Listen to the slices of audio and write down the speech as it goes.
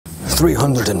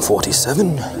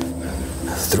347,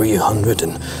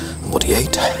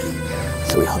 348,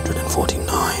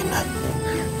 349,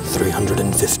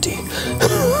 350.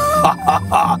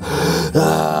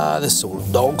 This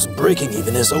old dog's breaking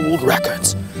even his old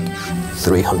records.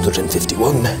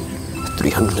 351,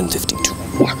 352,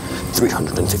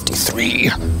 353,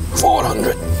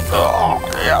 400. Oh,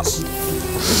 yes.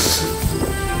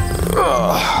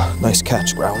 Nice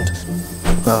catch, Ground.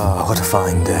 Ah, what a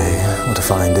fine day. What a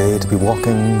fine day to be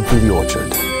walking through the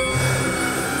orchard.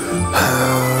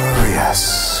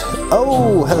 Yes.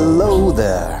 Oh, hello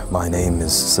there. My name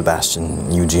is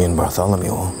Sebastian Eugene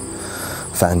Bartholomew.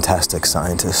 Fantastic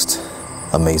scientist,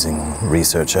 amazing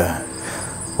researcher,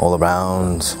 all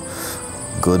around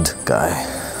good guy.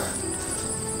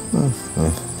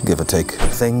 Give or take.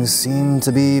 Things seem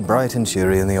to be bright and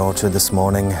cheery in the orchard this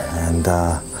morning, and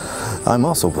I'm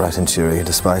also bright and cheery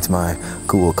despite my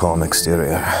cool, calm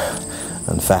exterior.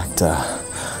 In fact, I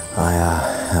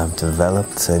have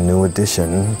developed a new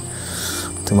addition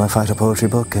to my Phytopoetry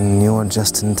book, and you're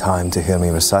just in time to hear me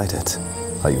recite it.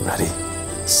 Are you ready?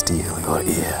 Steel your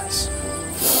ears.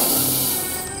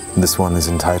 This one is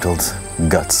entitled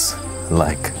Guts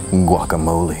Like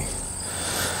Guacamole.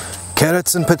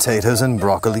 Carrots and potatoes and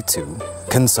broccoli too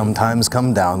can sometimes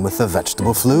come down with the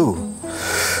vegetable flu.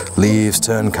 Leaves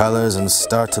turn colors and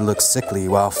start to look sickly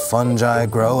while fungi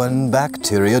grow and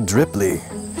bacteria driply.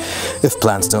 If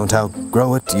plants don't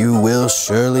outgrow it, you will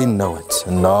surely know it,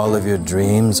 and all of your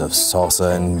dreams of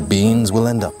salsa and beans will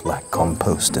end up like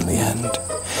compost in the end.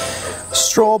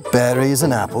 Strawberries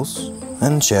and apples,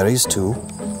 and cherries too,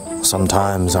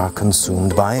 sometimes are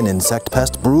consumed by an insect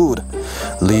pest brood.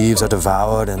 Leaves are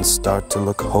devoured and start to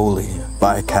look holy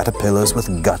by caterpillars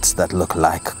with guts that look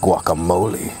like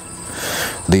guacamole.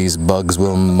 These bugs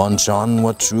will munch on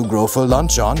what you grow for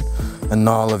lunch on, and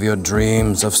all of your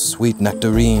dreams of sweet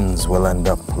nectarines will end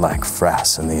up like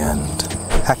frass in the end.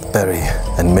 Hackberry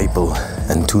and maple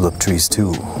and tulip trees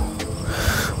too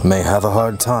may have a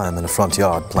hard time in a front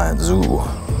yard plant zoo,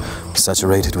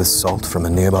 saturated with salt from a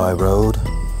nearby road,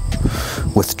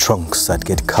 with trunks that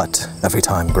get cut every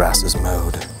time grass is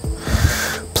mowed.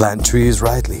 Plant trees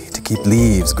rightly to keep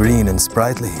leaves green and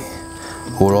sprightly,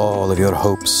 or all of your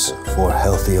hopes for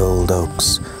healthy old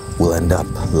oaks will end up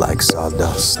like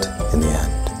sawdust in the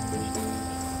end.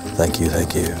 Thank you,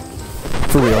 thank you.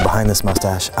 For real, behind this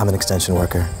mustache, I'm an extension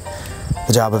worker.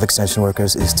 The job of extension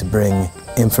workers is to bring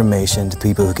information to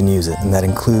people who can use it, and that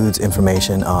includes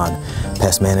information on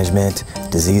pest management,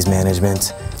 disease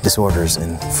management, disorders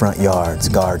in front yards,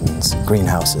 gardens,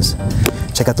 greenhouses.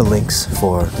 Check out the links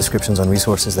for descriptions on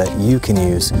resources that you can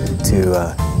use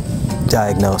to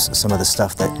diagnose some of the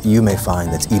stuff that you may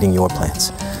find that's eating your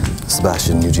plants.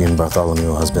 Sebastian Eugene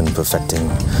Bartholomew has been perfecting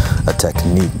a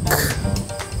technique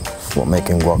for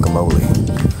making guacamole.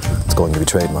 It's going to be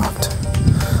trademarked.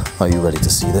 Are you ready to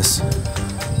see this?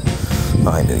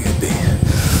 I knew you'd be.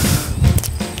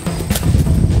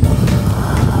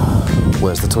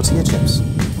 Where's the tortilla chips?